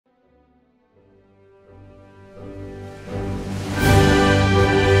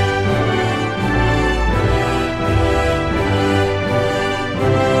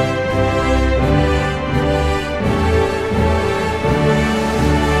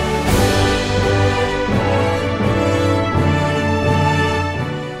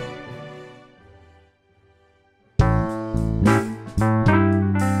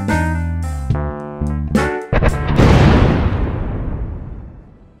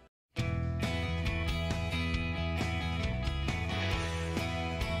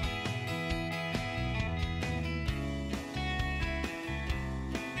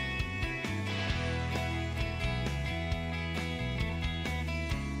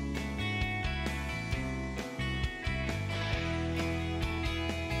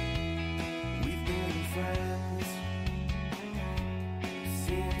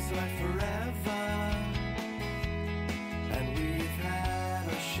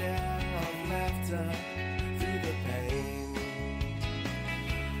share of laughter through the pain.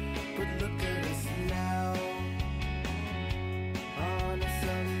 But look at us now, on a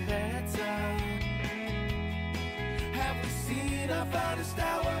Sunday time. Have we seen our finest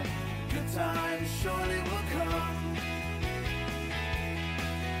hour? Good times surely will come.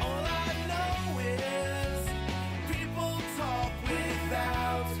 All I know is people talk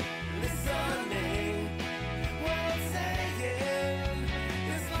without listening. What I'm saying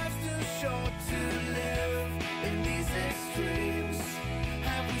is life's too short to live in these extremes.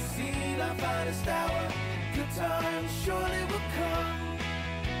 Have we seen our finest hour? Good times surely will come.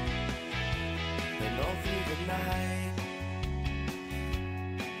 And all through the night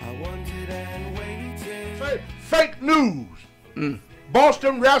I wondered and waited. Fake news.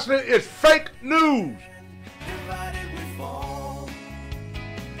 Boston wrestling is fake news. Divided we fall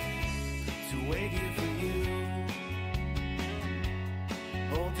to wait here for you,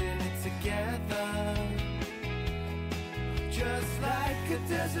 holding it together, just like a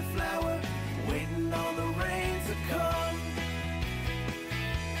desert flower, waiting on the rain to come.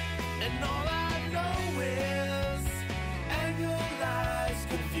 And all I know is anger lies,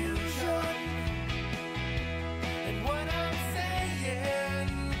 confusion. And what I'm saying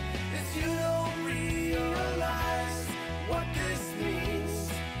is you don't realize what this means.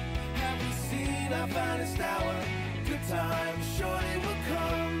 Have we seen our finest hour? Good times surely will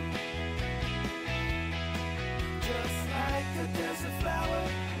come. Just like a desert flower,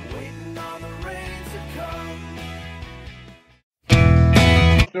 waiting on the rain to come.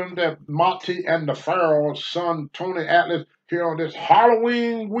 That Monty and the Pharaoh's son, Tony Atlas, here on this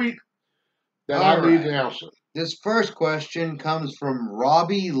Halloween week that I need to answer. This first question comes from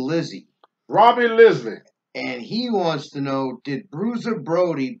Robbie Lizzie. Robbie Leslie. And he wants to know, did Bruiser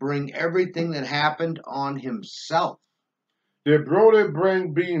Brody bring everything that happened on himself? Did Brody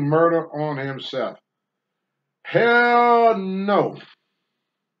bring being murdered on himself? Hell no.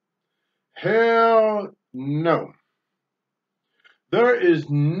 Hell no. There is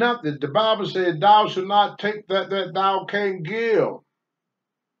nothing. The Bible says, thou shalt not take that thou can't give.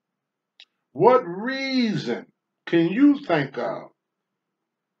 What reason can you think of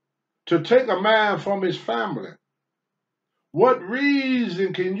to take a man from his family? What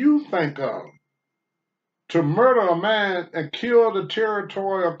reason can you think of to murder a man and kill the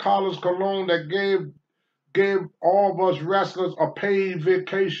territory of Carlos Colon that gave all of us wrestlers a paid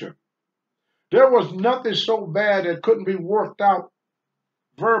vacation? There was nothing so bad that couldn't be worked out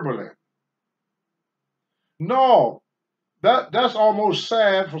verbally. No, that's almost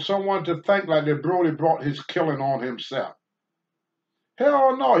sad for someone to think like that Brody brought his killing on himself.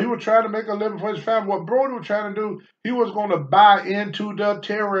 Hell no, he was trying to make a living for his family. What Brody was trying to do, he was going to buy into the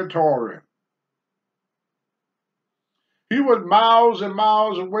territory. He was miles and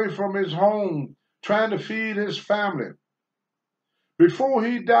miles away from his home, trying to feed his family. Before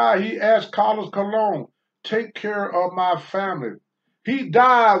he died, he asked Carlos Colon, take care of my family. He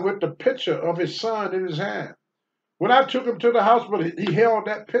died with the picture of his son in his hand. When I took him to the hospital, he held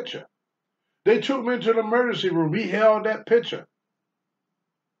that picture. They took me into the emergency room. He held that picture.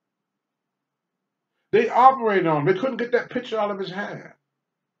 They operated on him. They couldn't get that picture out of his hand.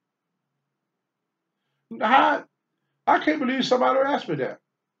 I can't believe somebody asked me that.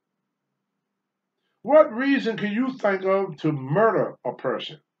 What reason can you think of to murder a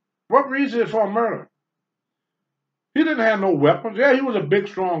person? What reason is for a murder? He didn't have no weapons. Yeah, he was a big,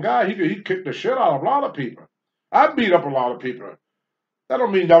 strong guy. He kicked the shit out of a lot of people. I beat up a lot of people. That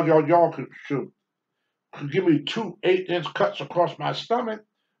don't mean y'all could give me 2 8-inch cuts across my stomach,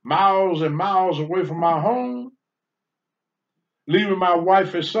 miles and miles away from my home, leaving my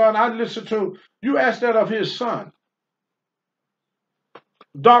wife and son. I listened to, you asked that of his son.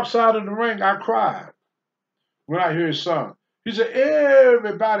 Dark Side of the Ring, I cried when I hear his son. He said,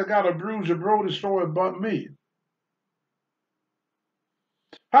 everybody got a Bruiser Brody story but me.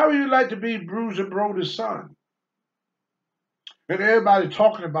 How would you like to be Bruiser Brody's son? And everybody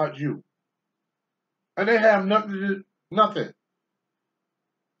talking about you. And they have nothing.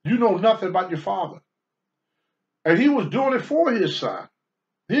 You know nothing about your father. And he was doing it for his son.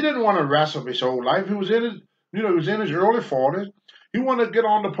 He didn't want to wrestle his whole life. He was in his, he was in his early 40s. He wanted to get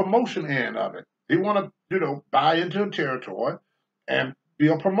on the promotion end of it. He wanted to, buy into a territory and be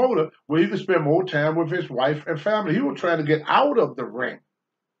a promoter where he could spend more time with his wife and family. He was trying to get out of the ring.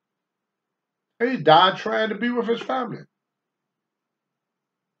 And he died trying to be with his family.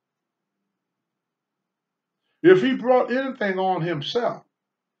 If he brought anything on himself,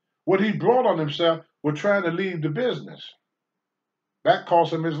 what he brought on himself was trying to leave the business. That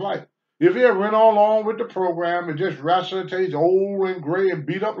cost him his life. If he had went along with the program and just wrestled until he's old and gray and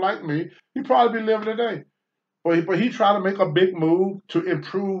beat up like me, he'd probably be living today. But he tried to make a big move to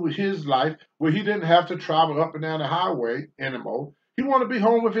improve his life where he didn't have to travel up and down the highway anymore. He wanted to be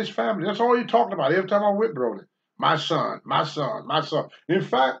home with his family. That's all he talked about every time I'm with Brody. My son, my son, my son. In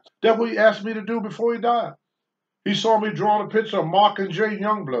fact, that's what he asked me to do before he died. He saw me drawing a picture of Mark and Jay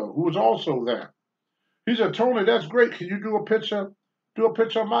Youngblood, who was also there. He said, Tony, that's great. Can you do a picture? Do a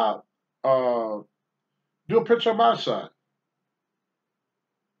picture of my uh do a picture of my son.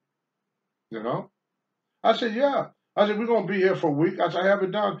 You know? I said, yeah. I said, we're gonna be here for a week. I said, I have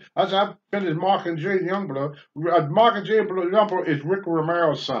it done. I said, I finished Mark and Jay Youngblood. Mark and Jay Youngblood is Rick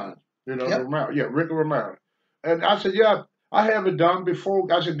Romero's son. You know, Yep. Romero. Yeah, Rick Romero. And I said, yeah, I have it done before.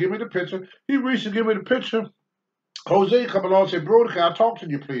 I said, give me the picture. He reached to give me the picture. Jose come along and said, Brody, can I talk to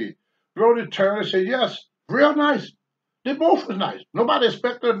you, please? Brody turned and said, yes, real nice. They both was nice. Nobody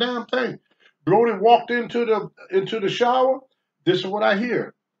expected a damn thing. Brody walked into the shower. This is what I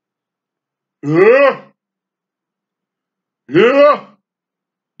hear. Yeah, yeah,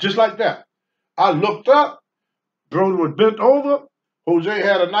 just like that. I looked up. Brody was bent over. Jose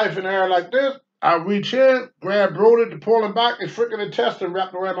had a knife in the air like this. I reach in, grab Brody to pull him back, and freaking intestine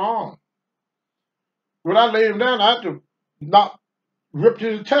wrapped around my arm. When I laid him down, I had to not rip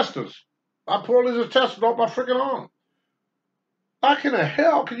his intestines. I pulled his intestines off my freaking arm. How in the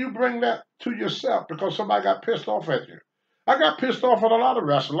hell can you bring that to yourself because somebody got pissed off at you? I got pissed off at a lot of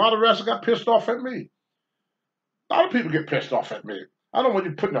wrestlers. A lot of wrestlers got pissed off at me. A lot of people get pissed off at me. I don't want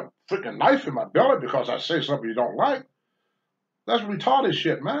you putting a freaking knife in my belly because I say something you don't like. That's retarded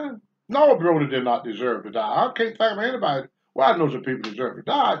shit, man. No, Brody did not deserve to die. I can't think of anybody. Well, I know some people deserve to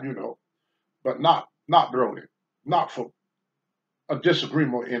die, you know, but not Brody. Not for a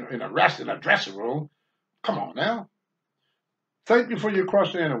disagreement in a dressing room. Come on now. Thank you for your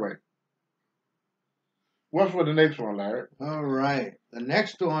question anyway. What's for the next one, Larry? All right. The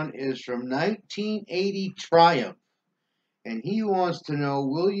next one is from 1980 Triumph. And he wants to know,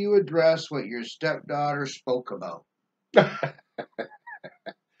 will you address what your stepdaughter spoke about?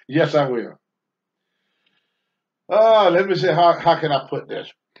 Yes, I will. Let me see, how can I put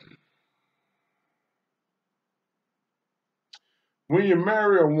this? When you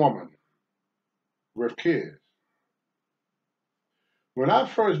marry a woman with kids, when I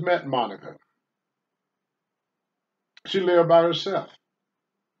first met Monica, she lived by herself.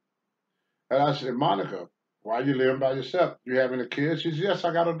 And I said, Monica, why you living by yourself? You having a kid? She said, yes,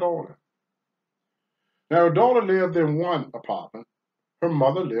 I got a daughter. Now, her daughter lived in one apartment. Her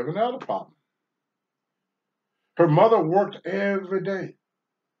mother lived in the other apartment. Her mother worked every day,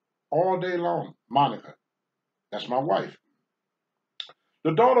 all day long. Monica, that's my wife.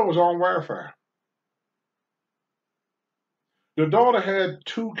 The daughter was on welfare. The daughter had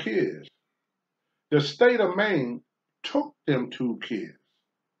 2 kids. The state of Maine took them 2 kids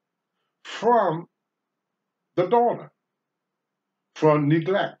from the daughter for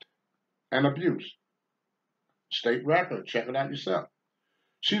neglect and abuse. State record, check it out yourself.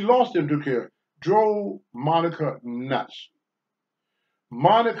 She lost them 2 kids, drove Monica nuts.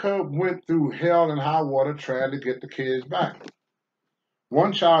 Monica went through hell and high water trying to get the kids back.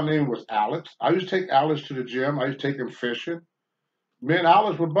 One child name was Alex. I used to take Alex to the gym. I used to take him fishing. Me and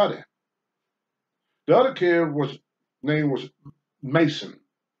Alex were buddy. The other kid name was Mason.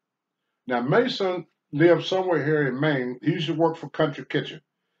 Now Mason lived somewhere here in Maine. He used to work for Country Kitchen.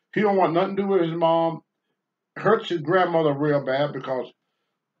 He don't want nothing to do with his mom. Hurts his grandmother real bad because,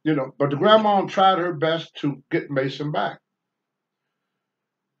 you know, but the grandma tried her best to get Mason back.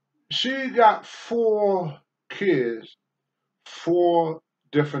 She got 4 kids, 4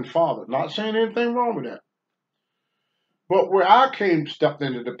 different fathers. Not saying anything wrong with that. But where I stepped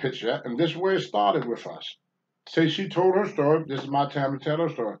into the picture, and this is where it started with us. Say she told her story, this is my time to tell her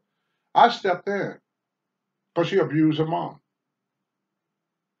story. I stepped in because she abused her mom.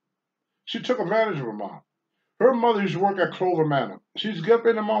 She took advantage of her mom. Her mother used to work at Clover Manor. She used to get up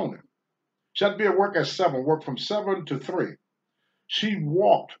in the morning. She had to be at work at 7, work from 7 to 3. She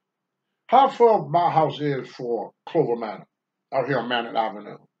walked. How far my house is for Clover Manor, out here on Manor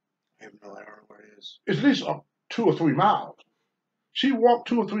Avenue? I have no idea where it is. It's at least 2 or 3 miles. She walked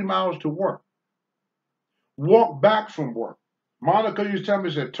 2 or 3 miles to work. Walked back from work. Monica used to tell me,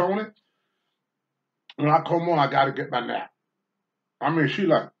 she said, Tony, when I come on, I got to get my nap. I mean,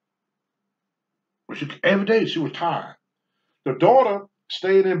 every day she was tired. The daughter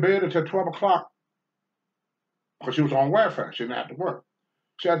stayed in bed until 12 o'clock because she was on welfare. She didn't have to work.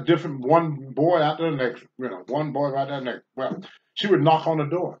 She had one boy after the next, one boy right after the next. Well, she would knock on the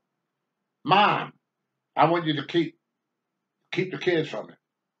door. Mom, I want you to keep the kids from me.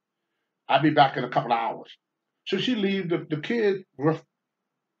 I'll be back in a couple of hours. So she leave the kid with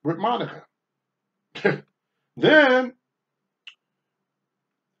Monica. Then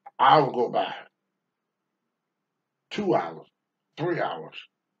I will go by 2 hours, 3 hours.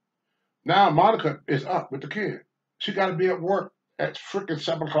 Now Monica is up with the kid. She got to be at work at freaking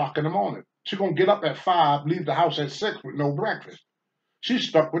 7 o'clock in the morning. She's gonna get up at 5, leave the house at 6 with no breakfast. She's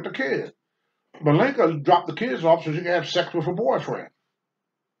stuck with the kid. Malenka dropped the kids off so she could have sex with her boyfriend.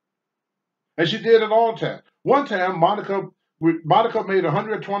 And she did it all the time. One time, Monica made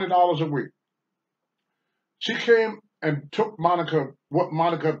 $120 a week. She came and took Monica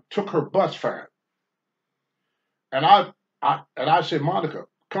took her bus fare. And I said, Monica,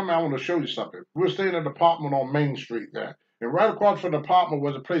 come here, I want to show you something. We're staying in an apartment on Main Street there. And right across from the apartment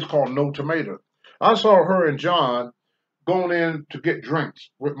was a place called No Tomato. I saw her and John going in to get drinks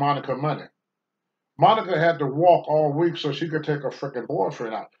with Monica money. Monica had to walk all week so she could take her freaking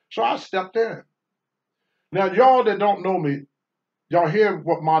boyfriend out. So I stepped in. Now, y'all that don't know me, y'all hear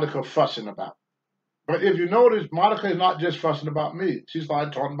what Monica fussing about. But if you notice, Monica is not just fussing about me. She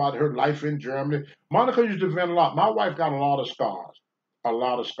started talking about her life in Germany. Monica used to vent a lot. My wife got a lot of scars. A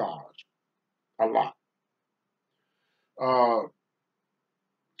lot of scars. A lot.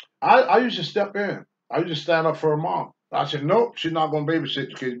 I used to step in. I used to stand up for her mom. I said, nope, she's not going to babysit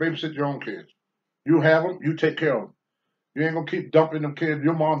the kids. Babysit your own kids. You have them, you take care of them. You ain't going to keep dumping them kids.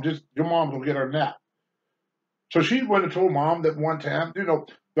 Your mom's going to get her nap. So she went and told mom that one time,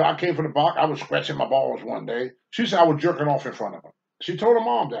 I came from the block, I was scratching my balls one day. She said I was jerking off in front of her. She told her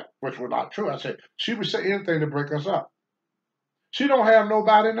mom that, which was not true. I said, she would say anything to break us up. She don't have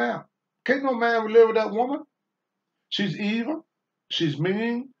nobody now. Can't no man live with that woman. She's evil. She's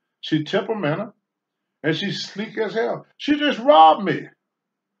mean. She's temperamental. And she's sleek as hell. She just robbed me.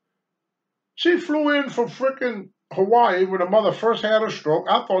 She flew in from frickin' Hawaii when her mother first had her stroke.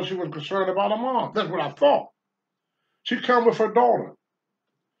 I thought she was concerned about her mom. That's what I thought. She come with her daughter,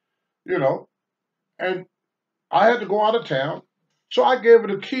 and I had to go out of town. So I gave her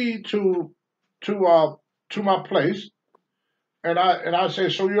the key to my place, and I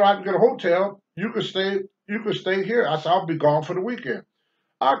said, so I can get a hotel. You can stay here. I said, I'll be gone for the weekend.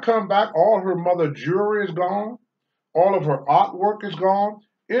 I come back, all her mother jewelry is gone, all of her artwork is gone,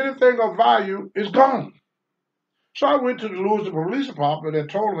 anything of value is gone. So I went to the Louisville Police Department and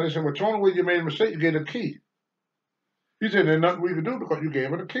told them, they said, well, Tony, when you made a mistake, you gave the key. He said, there's nothing we can do because you gave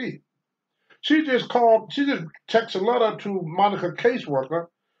her the key. She just texted a letter to Monica caseworker.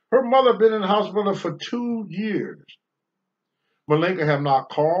 Her mother been in the hospital for 2 years. Malenka have not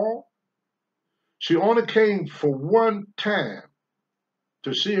called. She only came for one time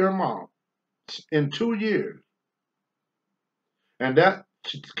to see her mom in 2 years. And that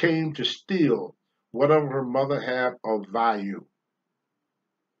came to steal whatever her mother had of value.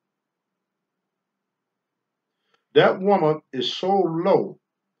 That woman is so low.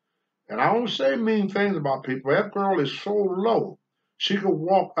 And I don't say mean things about people. That girl is so low, she could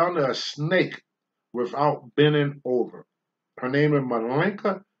walk under a snake without bending over. Her name is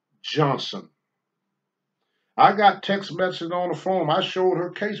Malenka Johnson. I got text messages on the phone. I showed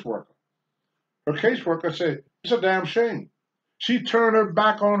her caseworker. Her caseworker said, it's a damn shame. She turned her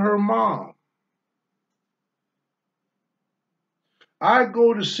back on her mom. I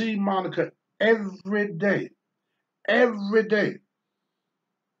go to see Monica every day. Every day.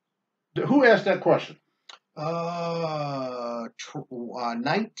 Who asked that question?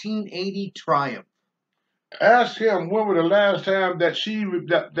 1980 Triumph. Ask him when was the last time that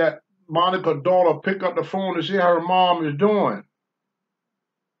that Monica daughter picked up the phone to see how her mom is doing.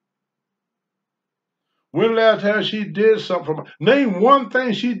 When last time she did something for her? Name one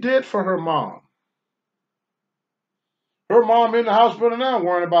thing she did for her mom. Her mom in the hospital now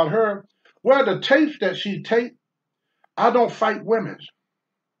worrying about her. Well, the tapes that she taped, I don't fight women.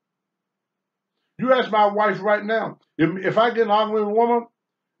 You ask my wife right now, if I get an argument with a woman,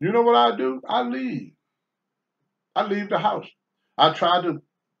 you know what I do? I leave. I leave the house. I try to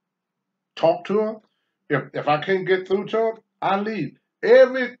talk to her. If I can't get through to her, I leave.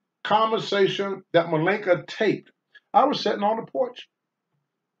 Every conversation that Malenka taped, I was sitting on the porch.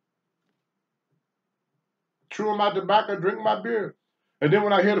 Chewing my tobacco, drinking my beer. And then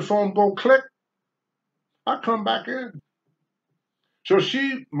when I hear the phone go click, I come back in. So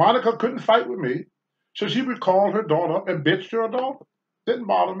Monica couldn't fight with me. So she would call her daughter and bitch to her daughter. Didn't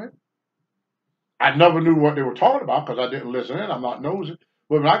bother me. I never knew what they were talking about because I didn't listen in. I'm not nosy.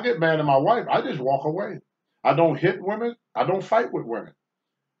 But when I get mad at my wife, I just walk away. I don't hit women. I don't fight with women.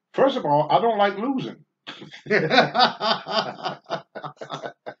 First of all, I don't like losing. I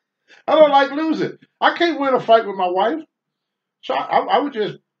don't like losing. I can't win a fight with my wife. So I would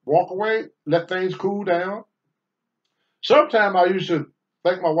just walk away, let things cool down. Sometimes I used to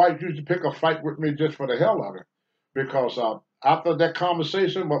think my wife used to pick a fight with me just for the hell of it. Because after that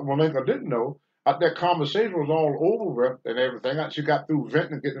conversation, what Malenka didn't know, after that conversation was all over with and everything, she got through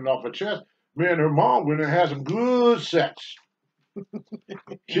venting and getting it off her chest. Me and her mom went and had some good sex.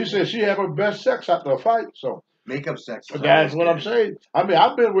 She said she had her best sex after a fight. So Makeup sex. that's what I'm saying. I mean,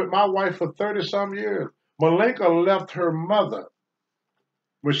 I've been with my wife for 30-some years. Malenka left her mother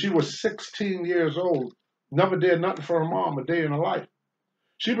when she was 16 years old. Never did nothing for her mom a day in her life.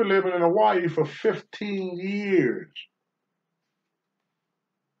 She been living in Hawaii for 15 years.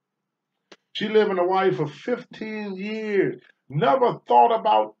 She lived in Hawaii for 15 years. Never thought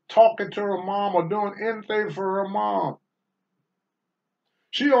about talking to her mom or doing anything for her mom.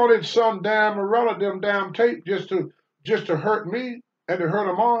 She ordered some damn Morella them damn tape just to hurt me and to hurt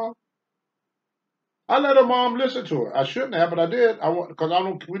her mom. I let her mom listen to it. I shouldn't have, but I did.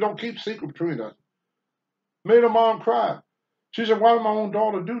 Because we don't keep secret between us. Made her mom cry. She said, "Why did my own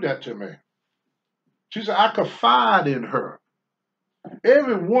daughter do that to me?" She said, "I confide in her."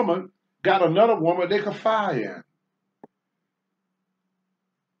 Every woman got another woman they confide in.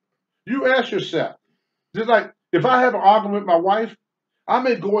 You ask yourself, just like if I have an argument with my wife, I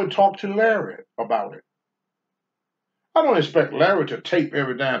may go and talk to Larry about it. I don't expect Larry to tape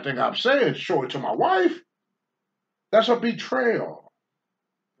every damn thing I'm saying and show it to my wife. That's a betrayal.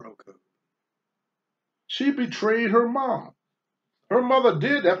 Okay. She betrayed her mom. Her mother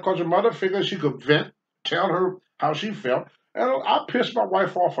did that because her mother figured she could vent, tell her how she felt. And I pissed my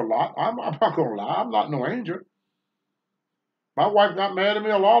wife off a lot. I'm not going to lie. I'm not no angel. My wife got mad at me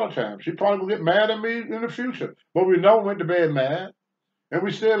a lot of times. She probably will get mad at me in the future. But we never went to bed mad. And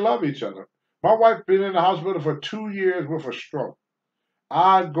we still love each other. My wife been in the hospital for 2 years with a stroke.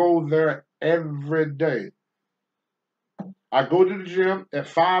 I go there every day. I go to the gym at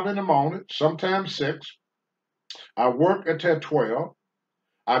 5 in the morning, sometimes 6. I work until 12.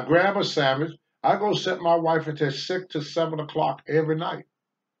 I grab a sandwich. I go sit my wife until 6 to 7 o'clock every night.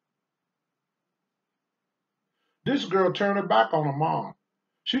 This girl turned her back on her mom.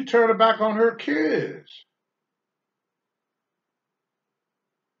 She turned her back on her kids.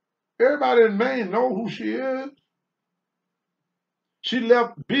 Everybody in Maine know who she is. She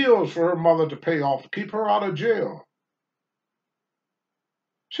left bills for her mother to pay off to keep her out of jail.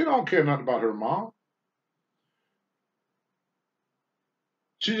 She don't care nothing about her mom.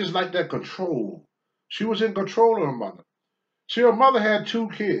 She just like that control. She was in control of her mother. See, her mother had 2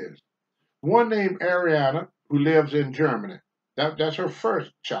 kids. One named Ariana, who lives in Germany. That's her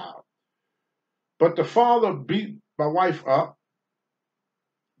first child. But the father beat my wife up,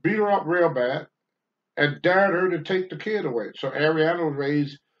 beat her up real bad, and dared her to take the kid away. So Ariana was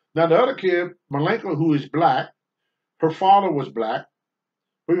raised. Now the other kid, Malenka, who is black, her father was black,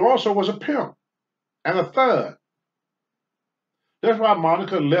 but he also was a pimp and a thug. That's why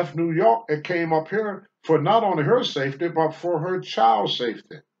Monica left New York and came up here for not only her safety, but for her child's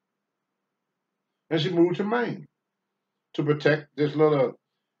safety. And she moved to Maine to protect this little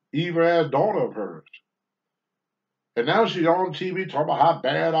evil-ass daughter of hers. And now she's on TV talking about how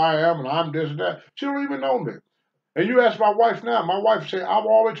bad I am and I'm this and that. She don't even know me. And you ask my wife now, my wife said, I've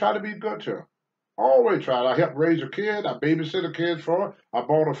always tried to be good to her. Always tried. I helped raise her kid. I babysit her kids for her. I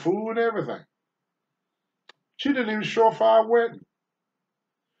bought her food and everything. She didn't even show up for our wedding.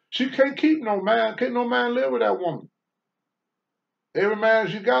 She can't keep no man. Can't no man live with that woman. Every man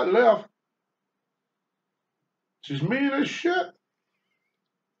she got left. She's mean as shit.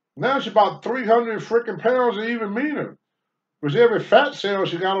 Now she's about 300 freaking pounds and even meaner. Because every fat cell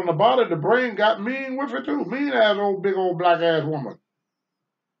she got on the body, the brain got mean with it too. Mean ass old big old black ass woman.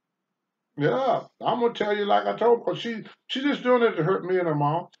 Yeah, I'm gonna tell you like I told her, because she just doing it to hurt me and her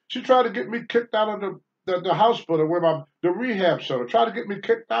mom. She tried to get me kicked out of the hospital where the rehab center. Tried to get me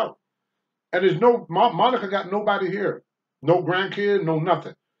kicked out. And there's Monica got nobody here. No grandkid, no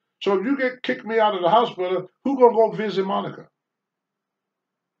nothing. So if you kick me out of the hospital, who gonna go visit Monica?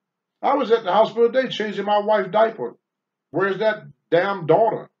 I was at the hospital today changing my wife's diaper. Where's that damn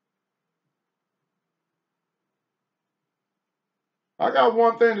daughter? I got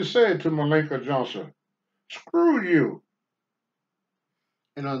one thing to say to Malenka Johnson. Screw you.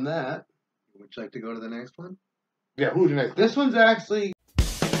 And on that, would you like to go to the next one? Yeah, who's next? This one's actually